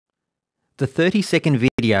The 30-second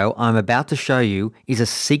video I'm about to show you is a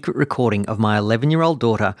secret recording of my 11-year-old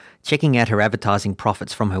daughter checking out her advertising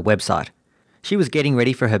profits from her website. She was getting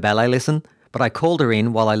ready for her ballet lesson, but I called her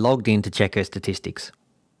in while I logged in to check her statistics.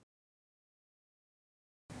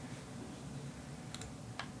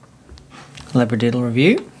 Labradoodle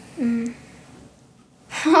review.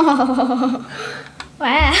 Oh,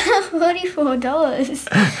 wow, $44.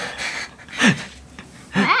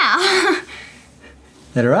 Wow.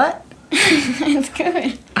 Is that alright? That's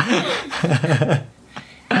good. Wow,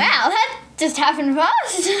 that just happened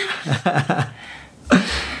fast.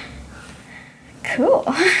 Cool.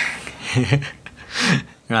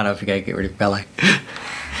 Right, off you go, get rid of ballet.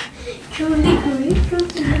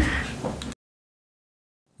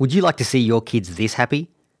 Would you like to see your kids this happy?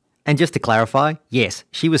 And just to clarify, yes,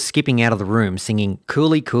 she was skipping out of the room singing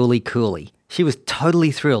 "Coolie, Coolie, Coolie." She was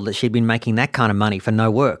totally thrilled that she'd been making that kind of money for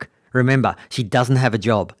no work. Remember, she doesn't have a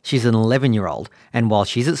job. She's an 11-year-old, and while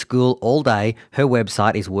she's at school all day, her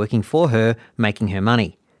website is working for her, making her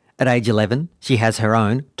money. At age 11, she has her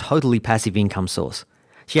own, totally passive income source.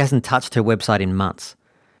 She hasn't touched her website in months.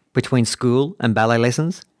 Between school and ballet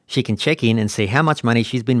lessons, she can check in and see how much money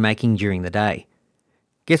she's been making during the day.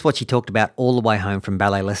 Guess what she talked about all the way home from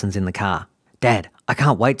ballet lessons in the car? "Dad, I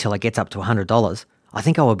can't wait till it gets up to $100. I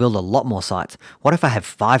think I will build a lot more sites. What if I have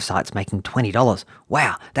 5 sites making $20?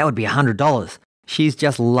 Wow, that would be $100. She's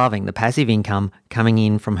just loving the passive income coming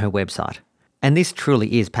in from her website. And this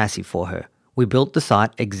truly is passive for her. We built the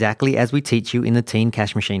site exactly as we teach you in the Teen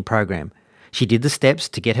Cash Machine program. She did the steps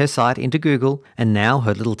to get her site into Google, and now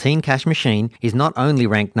her little Teen Cash Machine is not only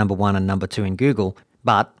ranked number 1 and number 2 in Google,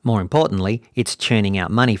 but, more importantly, it's churning out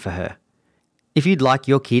money for her. If you'd like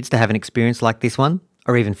your kids to have an experience like this one,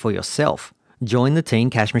 or even for yourself, join the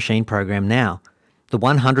Teen Cash Machine program now. The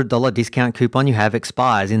 $100 discount coupon you have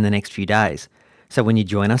expires in the next few days. So when you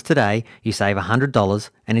join us today, you save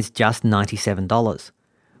 $100 and it's just $97.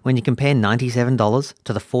 When you compare $97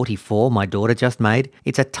 to the $44 my daughter just made,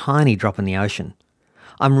 it's a tiny drop in the ocean.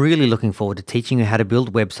 I'm really looking forward to teaching you how to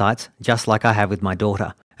build websites just like I have with my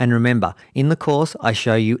daughter. And remember, in the course, I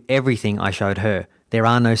show you everything I showed her. There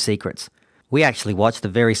are no secrets. We actually watched the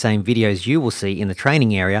very same videos you will see in the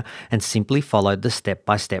training area and simply followed the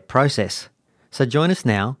step-by-step process. So join us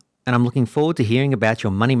now, and I'm looking forward to hearing about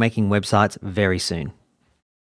your money-making websites very soon.